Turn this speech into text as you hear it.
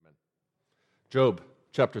Job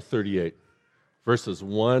chapter 38, verses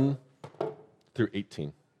 1 through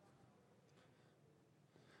 18.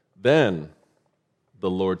 Then the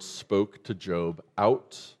Lord spoke to Job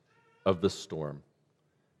out of the storm.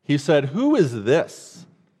 He said, "Who is this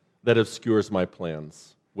that obscures my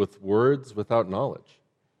plans with words without knowledge?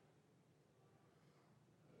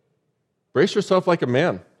 Brace yourself like a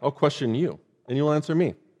man. I'll question you, and you'll answer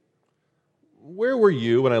me. Where were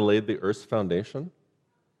you when I laid the earth's foundation?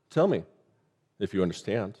 Tell me, if you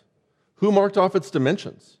understand. Who marked off its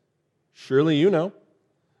dimensions? Surely you know.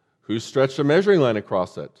 Who stretched a measuring line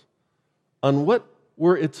across it? On what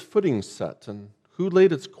were its footings set, and who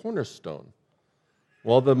laid its cornerstone?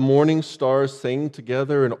 While the morning stars sang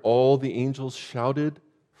together and all the angels shouted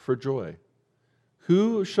for joy.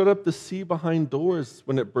 Who shut up the sea behind doors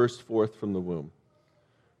when it burst forth from the womb?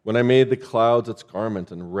 When I made the clouds its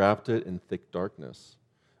garment and wrapped it in thick darkness?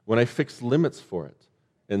 When I fixed limits for it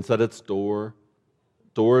and set its doors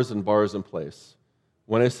and bars in place?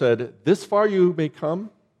 When I said, 'This far you may come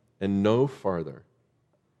and no farther.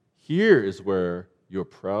 Here is where your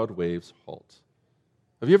proud waves halt.'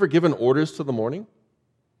 Have you ever given orders to the morning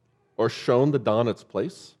or shown the dawn its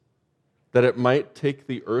place, that it might take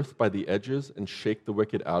the earth by the edges and shake the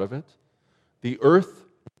wicked out of it? The earth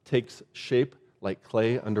takes shape like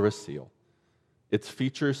clay under a seal. Its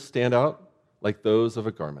features stand out like those of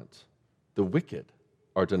a garment. The wicked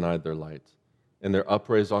are denied their light, and their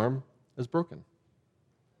upraised arm is broken.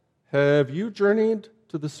 Have you journeyed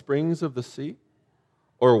to the springs of the sea,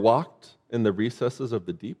 or walked in the recesses of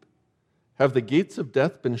the deep? Have the gates of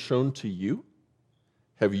death been shown to you?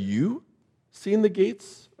 Have you seen the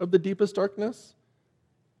gates of the deepest darkness?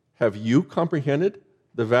 Have you comprehended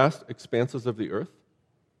the vast expanses of the earth?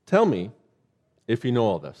 Tell me if you know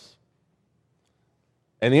all this."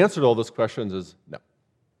 And the answer to all those questions is no.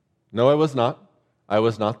 No, I was not. I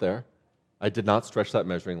was not there. I did not stretch that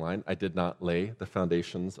measuring line. I did not lay the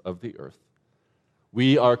foundations of the earth.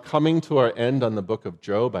 We are coming to our end on the book of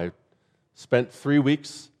Job. I spent 3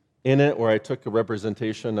 weeks in it where I took a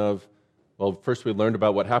representation of, well, first we learned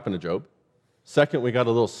about what happened to Job. Second, we got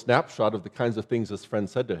a little snapshot of the kinds of things his friend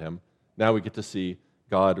said to him. Now we get to see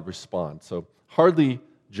God respond. So hardly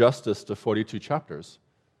justice to 42 chapters.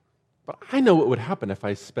 But I know what would happen if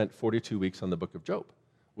I spent 42 weeks on the book of Job,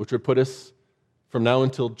 which would put us from now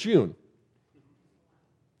until June.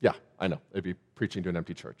 Yeah, I know. I'd be preaching to an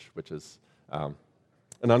empty church, which is an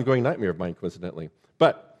ongoing nightmare of mine, coincidentally.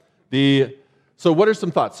 So what are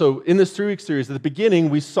some thoughts? So in this 3-week series, at the beginning,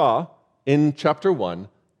 we saw in chapter 1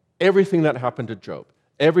 everything that happened to Job,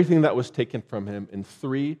 everything that was taken from him in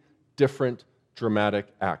 3 different dramatic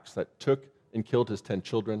acts that took and killed his 10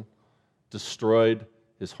 children, destroyed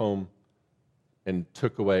his home, and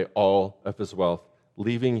took away all of his wealth,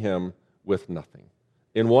 leaving him with nothing.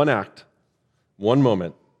 In one act, one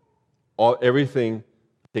moment, everything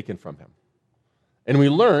taken from him. And we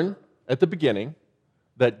learn at the beginning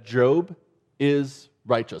that Job is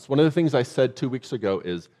righteous. One of the things I said 2 weeks ago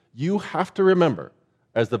is you have to remember,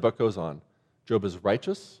 as the book goes on, Job is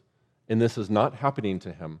righteous, and this is not happening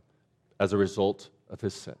to him as a result of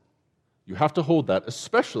his sin. You have to hold that,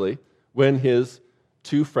 especially when his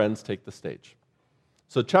 2 friends take the stage.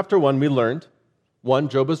 So chapter 1, we learned, 1,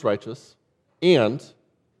 Job is righteous, and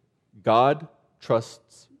God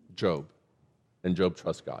trusts Job, and Job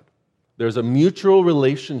trusts God. There's a mutual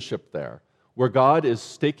relationship there where God is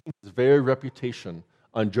staking his very reputation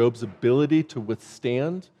on Job's ability to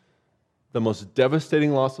withstand the most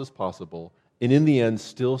devastating losses possible, and in the end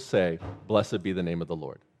still say, "Blessed be the name of the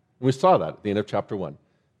Lord." And we saw that at the end of chapter 1.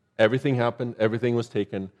 Everything happened, everything was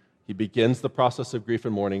taken. He begins the process of grief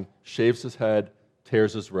and mourning, shaves his head,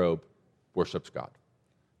 tears his robe, worships God.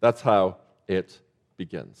 That's how it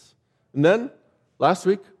begins. And then, last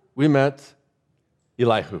week, we met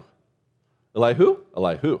Elihu.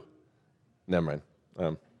 Elihu. Never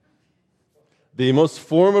mind. The most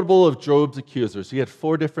formidable of Job's accusers. He had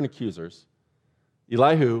 4 different accusers.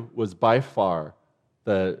 Elihu was by far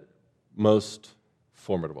the most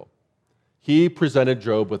formidable. He presented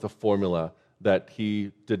Job with a formula that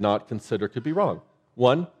he did not consider could be wrong.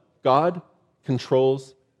 1, God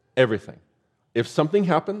controls everything. If something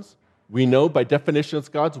happens, we know by definition it's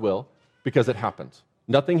God's will because it happened.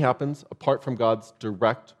 Nothing happens apart from God's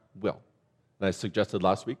direct will. And I suggested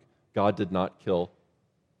last week, God did not kill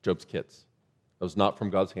Job's kids. That was not from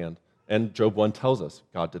God's hand. And Job 1 tells us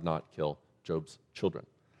God did not kill Job's children.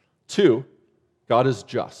 2, God is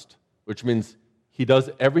just, which means he does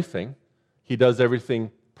everything. He does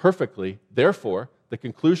everything perfectly. Therefore, the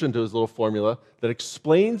conclusion to his little formula that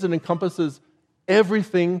explains and encompasses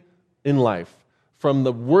everything in life, from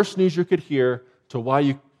the worst news you could hear to why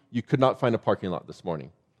you you could not find a parking lot this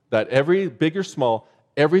morning. That every, big or small,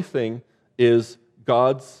 everything is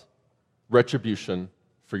God's retribution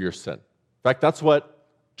for your sin. In fact, that's what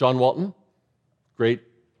John Walton, great,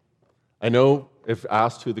 I know if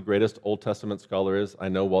asked who the greatest Old Testament scholar is, I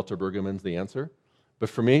know Walter Brueggemann's the answer. But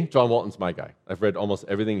for me, John Walton's my guy. I've read almost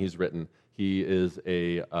everything he's written. He is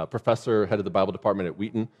a professor, head of the Bible department at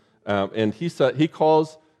Wheaton, and he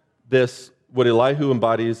calls this, what Elihu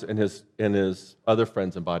embodies and his other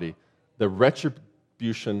friends embody, the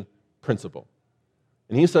retribution principle.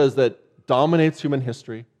 And he says that dominates human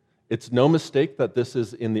history. It's no mistake that this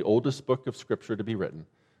is in the oldest book of Scripture to be written,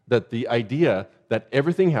 that the idea that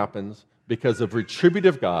everything happens because of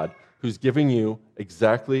retributive God who's giving you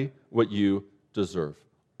exactly what you deserve.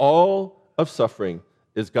 All of suffering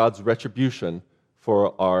is God's retribution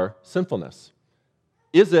for our sinfulness.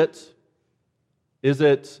 Is it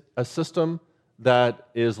a system that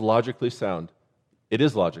is logically sound? It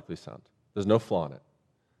is logically sound. There's no flaw in it.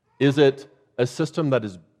 Is it a system that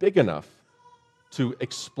is big enough to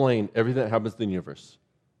explain everything that happens in the universe?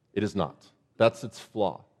 It is not. That's its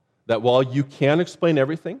flaw. That while you can explain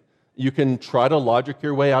everything, you can try to logic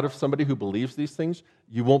your way out of somebody who believes these things,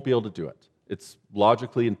 you won't be able to do it. It's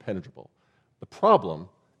logically impenetrable. The problem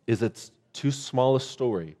is it's too small a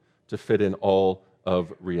story to fit in all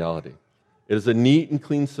of reality. It is a neat and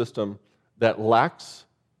clean system that lacks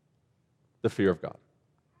the fear of God.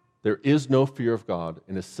 There is no fear of God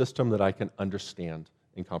in a system that I can understand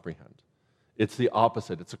and comprehend. It's the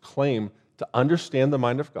opposite. It's a claim to understand the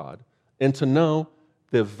mind of God and to know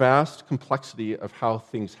the vast complexity of how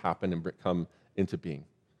things happen and come into being.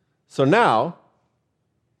 So now,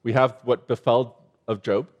 we have what befell of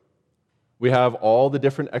Job. We have all the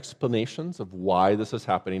different explanations of why this is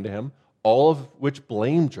happening to him, all of which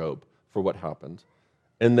blame Job for what happened.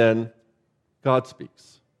 And then God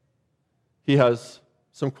speaks. He has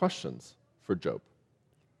some questions for Job.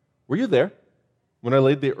 Were you there when I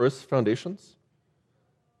laid the earth's foundations?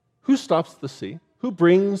 Who stops the sea? Who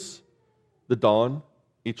brings the dawn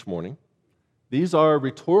each morning? These are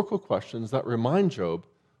rhetorical questions that remind Job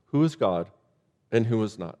who is God and who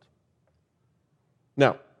is not.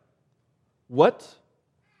 Now, what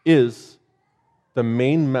is the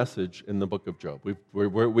main message in the book of Job?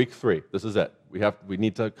 We're at week 3. This is it. We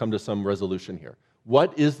need to come to some resolution here.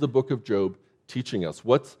 What is the book of Job teaching us?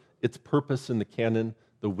 What's its purpose in the canon,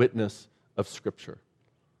 the witness of Scripture?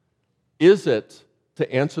 Is it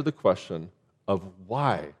to answer the question of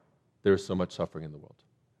why there is so much suffering in the world?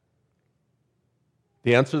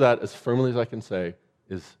 The answer to that, as firmly as I can say,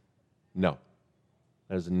 is no.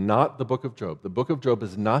 That is not the book of Job. The book of Job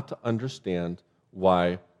is not to understand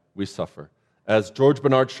why we suffer. As George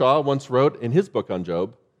Bernard Shaw once wrote in his book on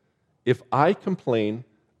Job, if I complain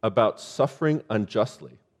about suffering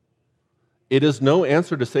unjustly, it is no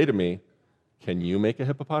answer to say to me, can you make a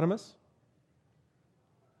hippopotamus?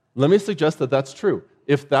 Let me suggest that that's true.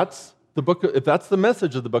 If that's the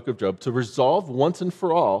message of the book of Job, to resolve once and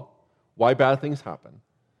for all why bad things happen,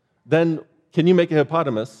 then can you make a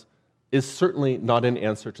hippopotamus is certainly not an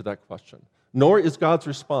answer to that question. Nor is God's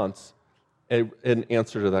response an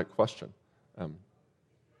answer to that question.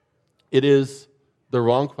 It is the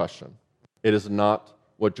wrong question. It is not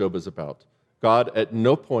what Job is about. God at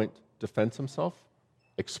no point defends himself,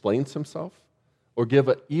 explains himself, or give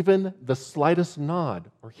even the slightest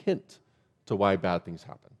nod or hint to why bad things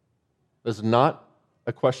happen. This is not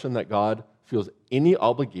a question that God feels any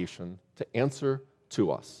obligation to answer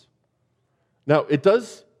to us. Now, it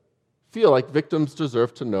does feel like victims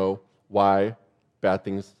deserve to know why bad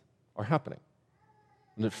things are happening.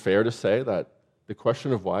 Isn't it fair to say that the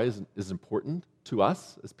question of why is important to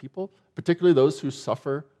us as people, particularly those who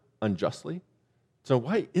suffer unjustly? So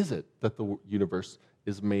why is it that the universe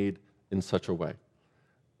is made in such a way?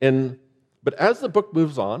 But as the book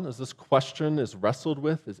moves on, as this question is wrestled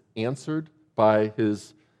with, is answered by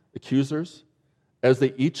his accusers, as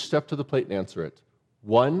they each step to the plate and answer it,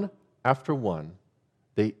 one after one,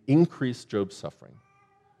 they increase Job's suffering.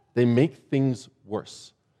 They make things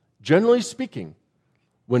worse. Generally speaking,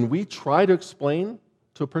 when we try to explain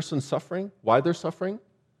to a person's suffering why they're suffering,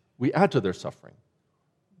 we add to their suffering.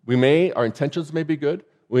 Our intentions may be good.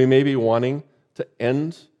 We may be wanting to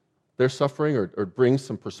end their suffering or bring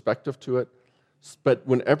some perspective to it. But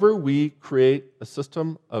whenever we create a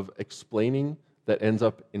system of explaining that ends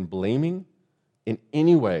up in blaming, in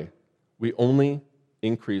any way, we only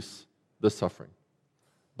increase the suffering.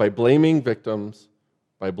 By blaming victims,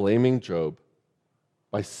 by blaming Job,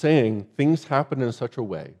 by saying things happen in such a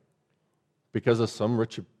way because of some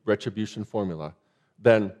retribution formula,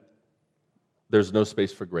 then there's no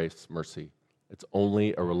space for grace, mercy. It's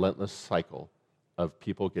only a relentless cycle of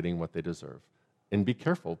people getting what they deserve. And be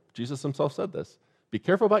careful. Jesus himself said this. Be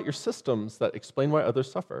careful about your systems that explain why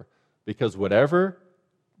others suffer, because whatever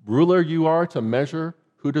ruler you are to measure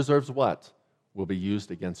who deserves what will be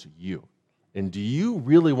used against you. And do you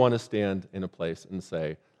really want to stand in a place and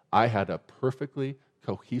say, I had a perfectly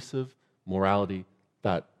cohesive morality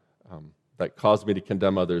that caused me to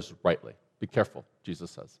condemn others rightly? Be careful,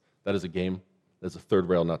 Jesus says. That is a game. That is a third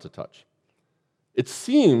rail not to touch. It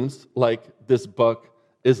seems like this book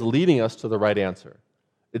is leading us to the right answer.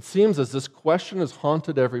 It seems as this question has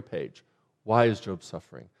haunted every page. Why is Job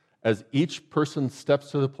suffering? As each person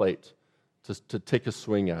steps to the plate to take a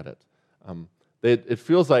swing at it, it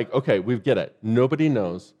feels like, okay, we get it. Nobody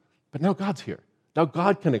knows, but now God's here. Now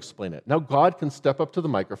God can explain it. Now God can step up to the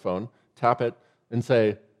microphone, tap it, and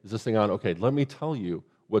say, is this thing on? Okay, let me tell you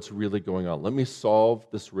what's really going on. Let me solve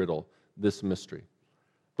this riddle, this mystery.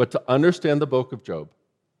 But to understand the book of Job,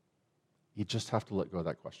 you just have to let go of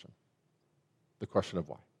that question. The question of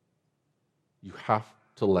why. You have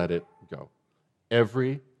to let it go.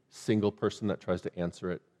 Every single person that tries to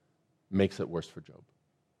answer it makes it worse for Job.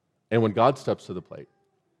 And when God steps to the plate,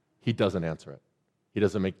 he doesn't answer it. He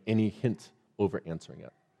doesn't make any hint over answering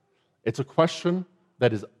it. It's a question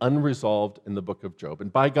that is unresolved in the book of Job.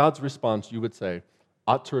 And by God's response, you would say,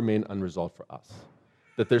 ought to remain unresolved for us.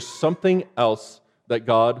 That there's something else that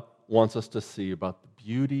God wants us to see about the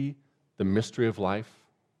beauty, the mystery of life,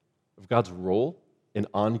 of God's role in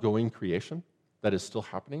ongoing creation that is still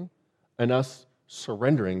happening, and us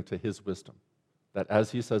surrendering to his wisdom. That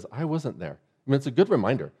as he says, I wasn't there. I mean, it's a good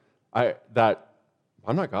reminder that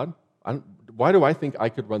I'm not God. Why do I think I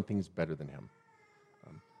could run things better than him?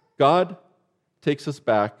 God takes us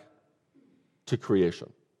back to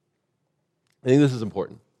creation. I think this is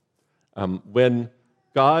important. When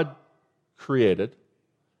God created,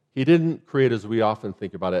 he didn't create as we often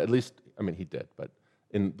think about it. At least, I mean, he did, but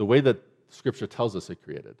in the way that Scripture tells us it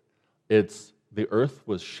created, it's the earth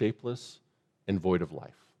was shapeless and void of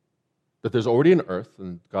life. That there's already an earth,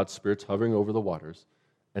 and God's Spirit's hovering over the waters,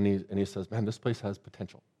 and he says, man, this place has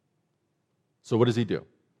potential. So what does he do?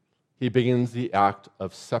 He begins the act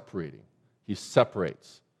of separating. He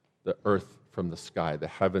separates the earth from the sky, the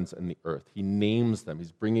heavens and the earth. He names them.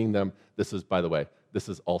 He's bringing them. This is, by the way, this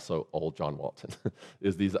is also all John Walton,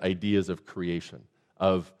 is these ideas of creation,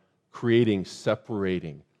 of creating,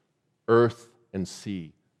 separating earth and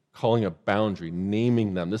sea, calling a boundary,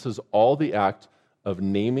 naming them. This is all the act of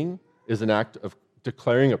naming, is an act of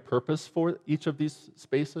declaring a purpose for each of these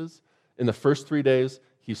spaces. In the first 3 days,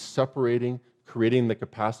 he's separating, creating the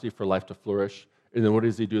capacity for life to flourish. And then what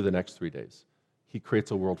does he do the next 3 days? He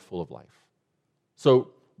creates a world full of life.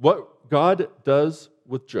 So what God does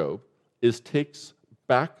with Job is takes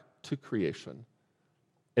back to creation,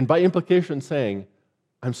 and by implication saying,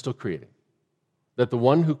 I'm still creating. That the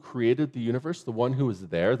one who created the universe, the one who is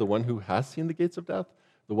there, the one who has seen the gates of death,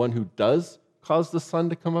 the one who does cause the sun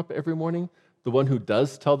to come up every morning, the one who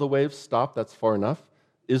does tell the waves, stop, that's far enough,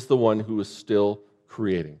 is the one who is still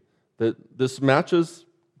creating. This matches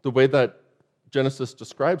the way that Genesis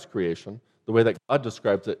describes creation, the way that God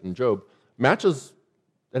describes it in Job,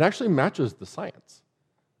 it actually matches the science.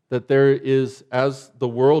 That there is, as the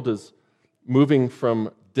world is moving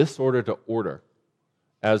from disorder to order,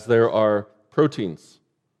 as there are proteins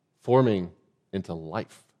forming into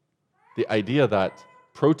life, the idea that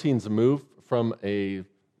proteins move from a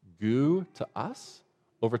goo to us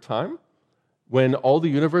over time, when all the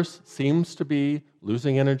universe seems to be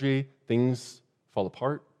losing energy, things fall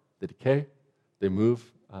apart, they decay, they move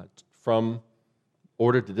from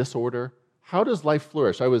order to disorder. How does life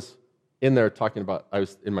flourish? I was in there I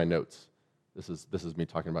was in my notes. This is me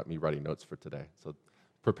talking about me writing notes for today. So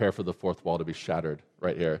prepare for the fourth wall to be shattered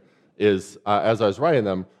right here. As I was writing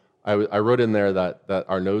them, I wrote in there that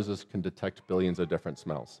our noses can detect billions of different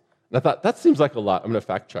smells. And I thought, that seems like a lot. I'm going to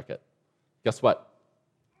fact check it. Guess what?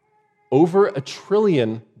 Over 1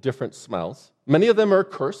 trillion different smells. Many of them are a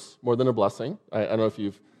curse more than a blessing. I don't know if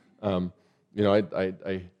you've, I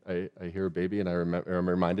hear a baby and I'm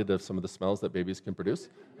reminded of some of the smells that babies can produce.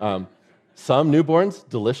 Some newborns,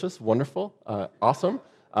 delicious, wonderful, awesome.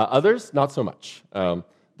 Others, not so much.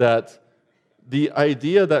 That the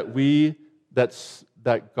idea that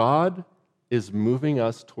God is moving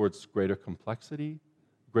us towards greater complexity,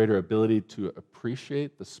 greater ability to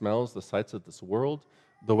appreciate the smells, the sights of this world,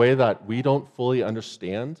 the way that we don't fully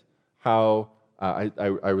understand how,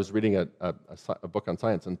 I was reading a book on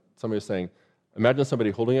science, and somebody was saying, imagine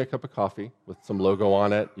somebody holding a cup of coffee with some logo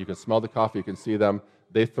on it. You can smell the coffee, you can see them.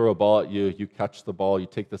 They throw a ball at you, you catch the ball, you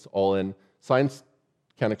take this all in. Science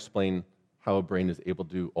can't explain how a brain is able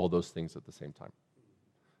to do all those things at the same time.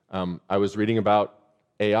 I was reading about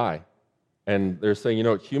AI, and they're saying,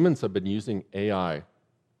 humans have been using AI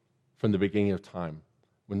from the beginning of time.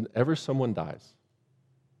 Whenever someone dies,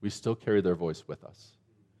 we still carry their voice with us.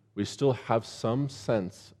 We still have some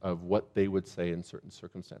sense of what they would say in certain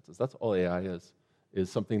circumstances. That's all AI is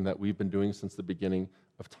something that we've been doing since the beginning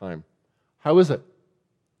of time. How is it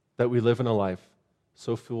that we live in a life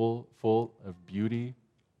so full of beauty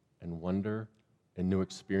and wonder and new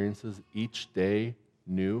experiences, each day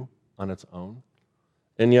new on its own?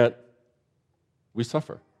 And yet, we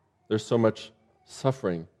suffer. There's so much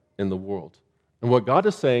suffering in the world. And what God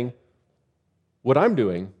is saying, what I'm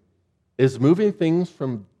doing, is moving things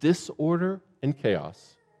from disorder and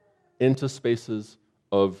chaos into spaces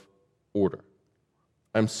of order.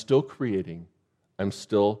 I'm still creating. I'm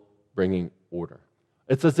still bringing order.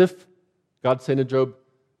 It's as if God's saying to Job,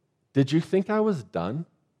 did you think I was done?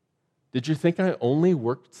 Did you think I only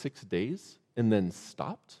worked 6 days and then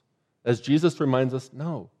stopped? As Jesus reminds us,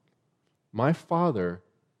 no, my Father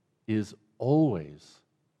is always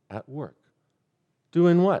at work.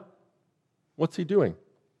 Doing what? What's he doing?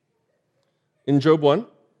 In Job 1,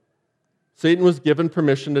 Satan was given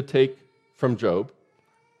permission to take from Job.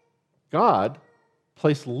 God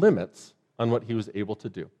placed limits on what he was able to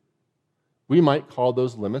do. We might call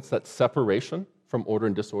those limits, that separation from order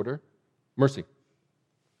and disorder, mercy.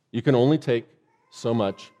 You can only take so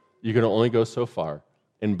much. You can only go so far.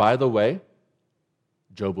 And by the way,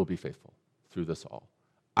 Job will be faithful through this all.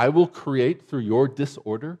 I will create through your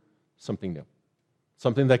disorder something new,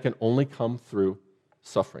 something that can only come through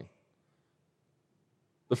suffering.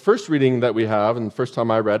 The first reading that we have, and the first time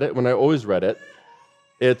I read it, when I always read it,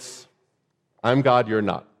 it's, I'm God, you're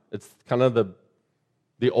not. It's kind of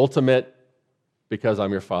the ultimate, because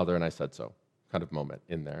I'm your father and I said so kind of moment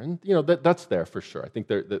in there. And, that's there for sure. I think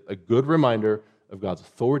that a good reminder of God's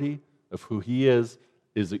authority, of who he is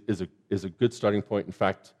a good starting point. In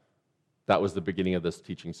fact, that was the beginning of this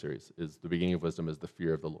teaching series, is the beginning of wisdom is the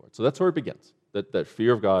fear of the Lord. So that's where it begins, that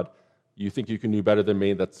fear of God. You think you can do better than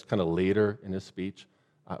me? That's kind of later in his speech.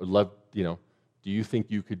 I would love, do you think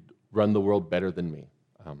you could run the world better than me?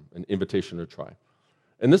 An invitation to try.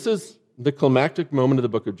 And this is the climactic moment of the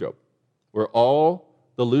book of Job, where all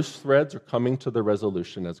the loose threads are coming to the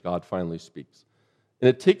resolution as God finally speaks. And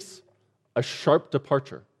it takes a sharp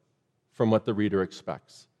departure from what the reader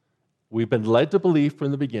expects. We've been led to believe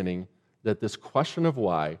from the beginning that this question of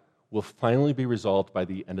why will finally be resolved by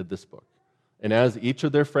the end of this book. And as each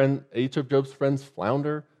of Job's friends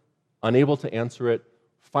flounder, unable to answer it,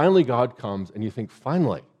 finally God comes, and you think,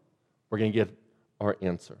 finally, we're going to get our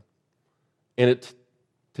answer. And it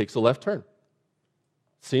takes a left turn.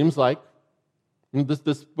 Seems like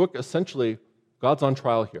this book, essentially, God's on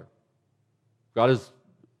trial here.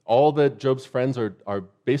 All that Job's friends are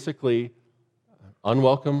basically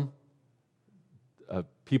unwelcome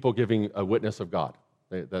people giving a witness of God.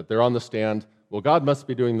 That they're on the stand. Well, God must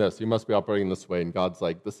be doing this. He must be operating this way. And God's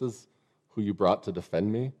like, this is who you brought to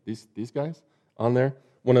defend me? These guys on there?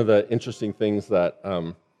 One of the interesting things that,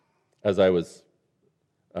 as I was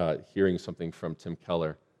hearing something from Tim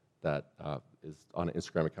Keller that is on an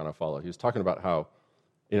Instagram account I follow, he was talking about how,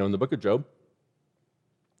 in the book of Job,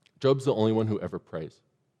 Job's the only one who ever prays.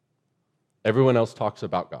 Everyone else talks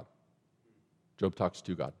about God. Job talks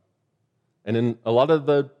to God. And in a lot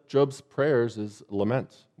of Job's prayers is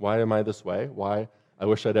lament. Why am I this way? Why? I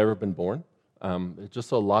wish I'd ever been born. It's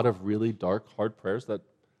just a lot of really dark, hard prayers that,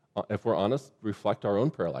 if we're honest, reflect our own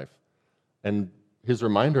prayer life. And his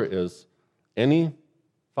reminder is, any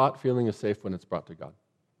thought, feeling is safe when it's brought to God.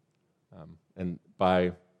 And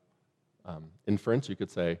by inference, you could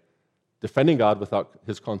say, defending God without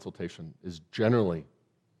his consultation is generally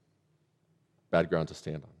bad ground to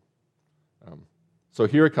stand on. So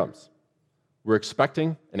here it comes. We're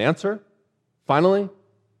expecting an answer. Finally,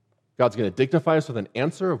 God's going to dignify us with an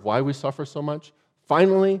answer of why we suffer so much.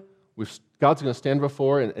 Finally, God's going to stand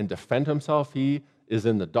before and defend himself. He is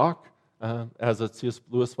in the dock, as C.S.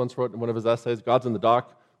 Lewis once wrote in one of his essays. God's in the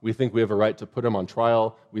dock. We think we have a right to put him on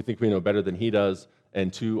trial. We think we know better than he does.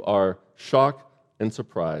 And to our shock and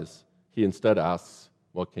surprise, he instead asks,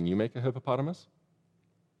 well, can you make a hippopotamus?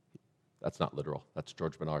 That's not literal. That's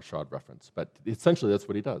George Bernard Shaw reference. But essentially, that's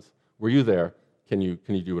what he does. Were you there? Can you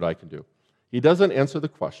do what I can do? He doesn't answer the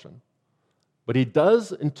question, but he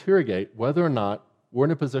does interrogate whether or not we're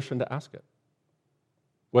in a position to ask it,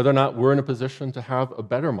 whether or not we're in a position to have a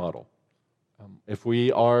better model. If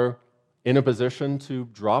we are in a position to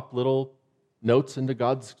drop little notes into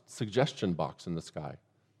God's suggestion box in the sky,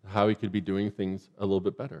 how he could be doing things a little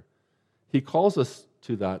bit better. He calls us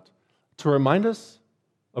to that to remind us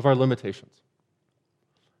of our limitations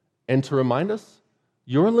and to remind us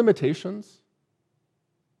Your limitations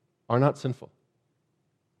are not sinful.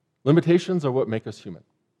 Limitations are what make us human.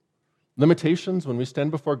 Limitations, when we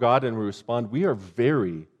stand before God and we respond, we are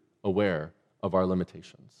very aware of our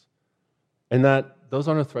limitations. And that those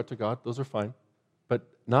aren't a threat to God, those are fine. But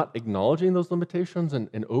not acknowledging those limitations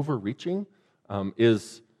and overreaching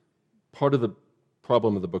is part of the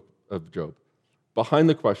problem of the book of Job. Behind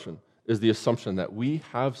the question is the assumption that we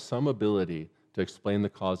have some ability to explain the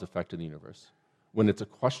cause-effect in the universe, when it's a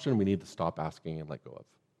question we need to stop asking and let go of,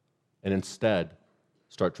 and instead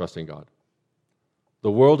start trusting God.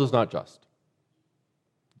 The world is not just.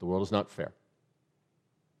 The world is not fair.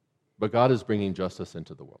 But God is bringing justice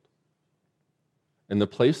into the world. And the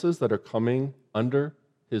places that are coming under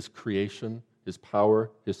his creation, his power,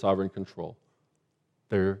 his sovereign control,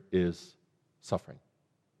 there is suffering.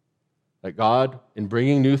 That God, in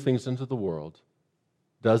bringing new things into the world,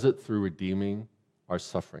 does it through redeeming our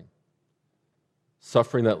suffering.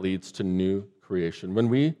 Suffering that leads to new creation. When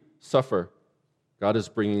we suffer, God is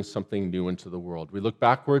bringing something new into the world. We look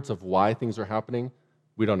backwards of why things are happening,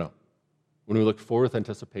 we don't know. When we look forward with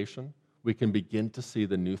anticipation, we can begin to see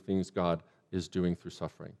the new things God is doing through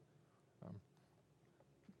suffering.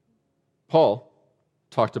 Paul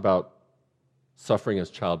talked about suffering as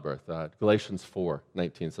childbirth. Galatians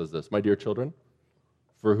 4:19 says this, "My dear children,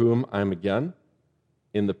 for whom I am again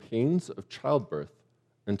in the pains of childbirth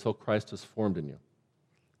until Christ is formed in you.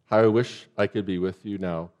 How I wish I could be with you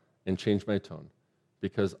now and change my tone,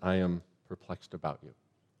 because I am perplexed about you."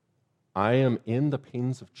 I am in the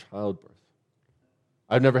pains of childbirth.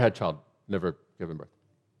 I've never given birth.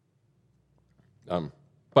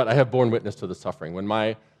 But I have borne witness to the suffering. When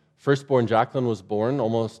my firstborn Jacqueline was born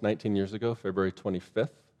almost 19 years ago, February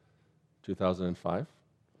 25th, 2005,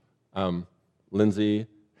 Lindsay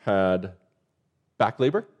had back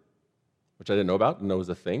labor, which I didn't know about, and know was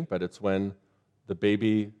a thing, but it's when the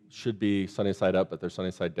baby should be sunny side up, but they're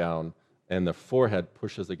sunny side down, and the forehead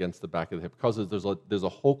pushes against the back of the hip. Because there's a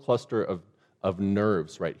whole cluster of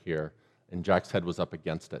nerves right here, and Jack's head was up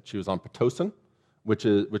against it. She was on Pitocin,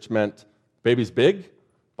 which meant baby's big,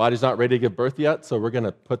 body's not ready to give birth yet, so we're going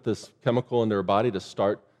to put this chemical into her body to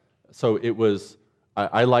start. So it was,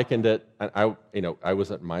 I likened it, I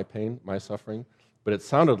wasn't my pain, my suffering, but it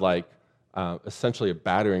sounded like essentially a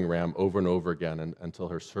battering ram over and over again until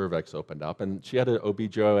her cervix opened up. And she had an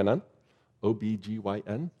OBGYN,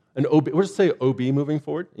 we'll just say OB moving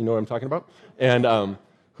forward, you know what I'm talking about, and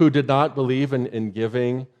who did not believe in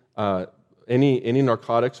giving any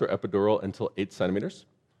narcotics or epidural until 8 centimeters.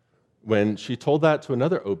 When she told that to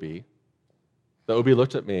another OB, the OB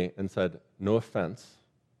looked at me and said, "No offense,"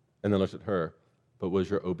 and then looked at her, "But was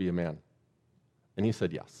your OB a man?" And he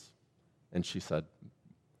said, "Yes." And she said,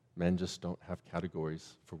 "Men just don't have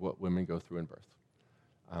categories for what women go through in birth."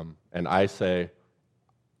 And I say,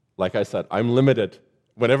 like I said, I'm limited.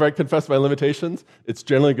 Whenever I confess my limitations, it's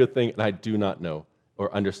generally a good thing, and I do not know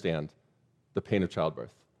or understand the pain of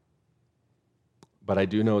childbirth. But I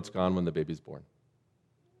do know it's gone when the baby's born.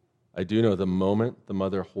 I do know the moment the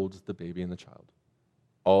mother holds the baby and the child,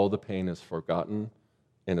 all the pain is forgotten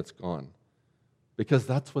and it's gone. Because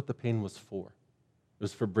that's what the pain was for. It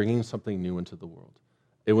was for bringing something new into the world.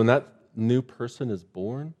 And when that new person is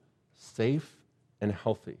born, safe and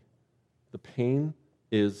healthy, the pain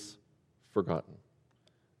is forgotten.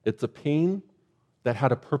 It's a pain that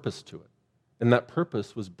had a purpose to it. And that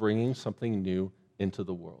purpose was bringing something new into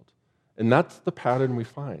the world. And that's the pattern we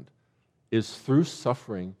find, is through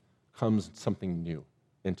suffering comes something new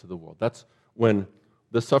into the world. That's when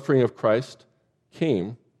the suffering of Christ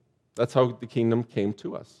came, that's how the kingdom came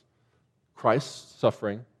to us. Christ's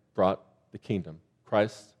suffering brought the kingdom.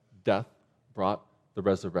 Christ's death brought the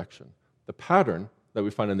resurrection. The pattern that we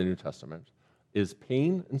find in the New Testament is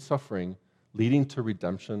pain and suffering leading to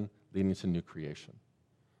redemption, leading to new creation.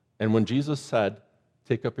 And when Jesus said,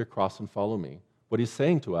 "Take up your cross and follow me," what he's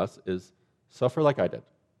saying to us is, suffer like I did.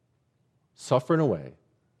 Suffer in a way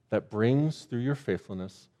that brings, through your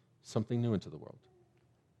faithfulness, something new into the world.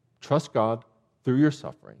 Trust God through your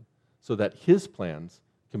suffering so that his plans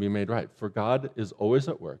can be made right. For God is always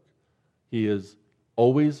at work. He is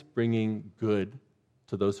always bringing good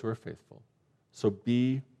to those who are faithful. So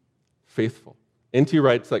be faithful. N.T.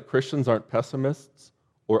 writes that Christians aren't pessimists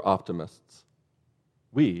or optimists.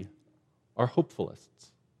 We are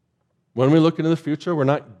hopefulists. When we look into the future, we're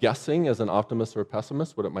not guessing as an optimist or a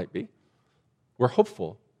pessimist what it might be. We're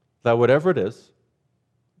hopeful that whatever it is,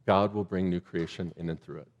 God will bring new creation in and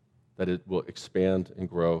through it, that it will expand and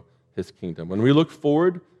grow his kingdom. When we look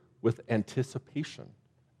forward with anticipation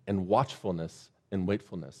and watchfulness and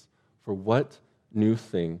waitfulness for what new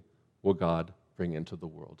thing will God bring into the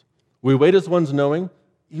world, We wait as ones knowing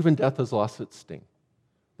even death has lost its sting.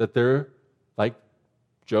 That there, like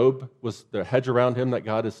Job was the hedge around him that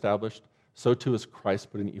God established, so too is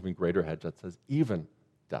Christ put an even greater hedge that says even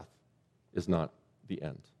death is not the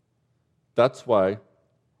end. That's why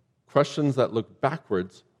questions that look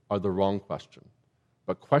backwards are the wrong question.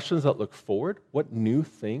 But questions that look forward, what new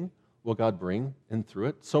thing will God bring in through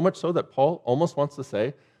it? So much so that Paul almost wants to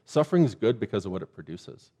say, suffering is good because of what it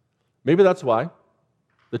produces. Maybe that's why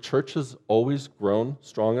the church has always grown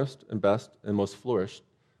strongest and best and most flourished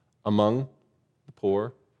among the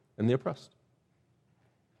poor and the oppressed.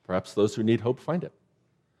 Perhaps those who need hope find it.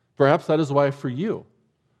 Perhaps that is why for you,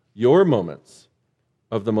 your moments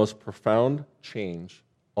of the most profound change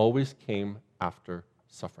always came after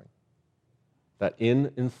suffering. That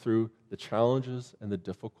in and through the challenges and the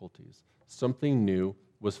difficulties, something new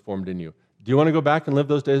was formed in you. Do you want to go back and live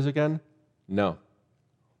those days again? No.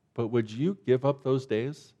 But would you give up those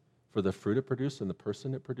days for the fruit it produced and the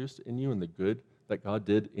person it produced in you and the good that God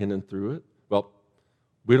did in and through it? Well,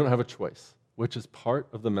 we don't have a choice, which is part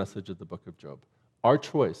of the message of the book of Job. Our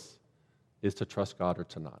choice is to trust God or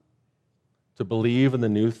to not, to believe in the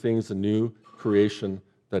new things, the new creation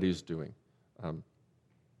that he's doing.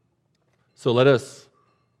 So let us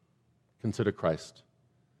consider Christ,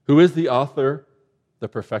 who is the author, the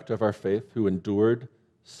perfecter of our faith, who endured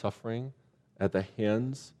suffering at the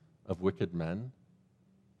hands of wicked men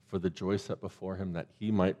for the joy set before him that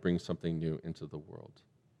he might bring something new into the world.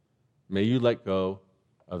 May you let go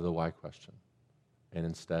of the why question and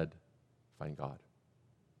instead find God.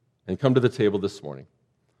 And come to the table this morning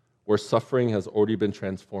where suffering has already been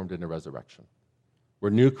transformed into resurrection,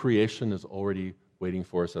 where new creation is already waiting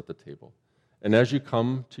for us at the table. And as you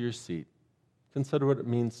come to your seat, consider what it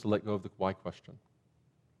means to let go of the why question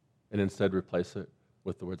and instead replace it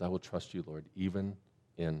with the words, I will trust you, Lord, even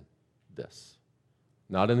in this.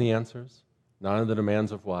 Not in the answers, not in the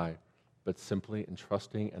demands of why, but simply in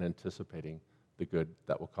trusting and anticipating the good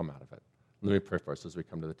that will come out of it. Let me pray for us as we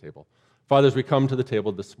come to the table. Father, as we come to the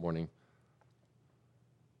table this morning,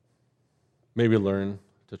 may we learn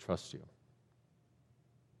to trust you.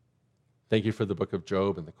 Thank you for the book of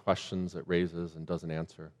Job and the questions it raises and doesn't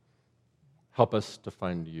answer. Help us to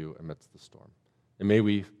find you amidst the storm. And may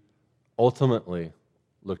we ultimately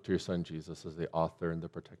look to your Son Jesus as the author and the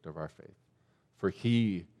protector of our faith. For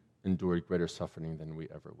he endured greater suffering than we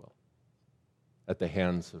ever will at the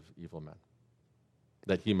hands of evil men,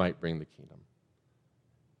 that he might bring the kingdom.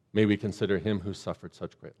 May we consider him who suffered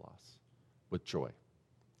such great loss with joy,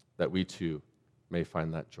 that we too may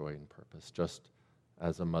find that joy and purpose, just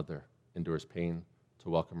as a mother endures pain to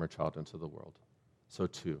welcome her child into the world. So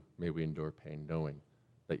too may we endure pain knowing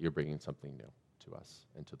that you're bringing something new to us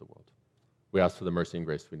and to the world. We ask for the mercy and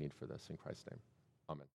grace we need for this in Christ's name.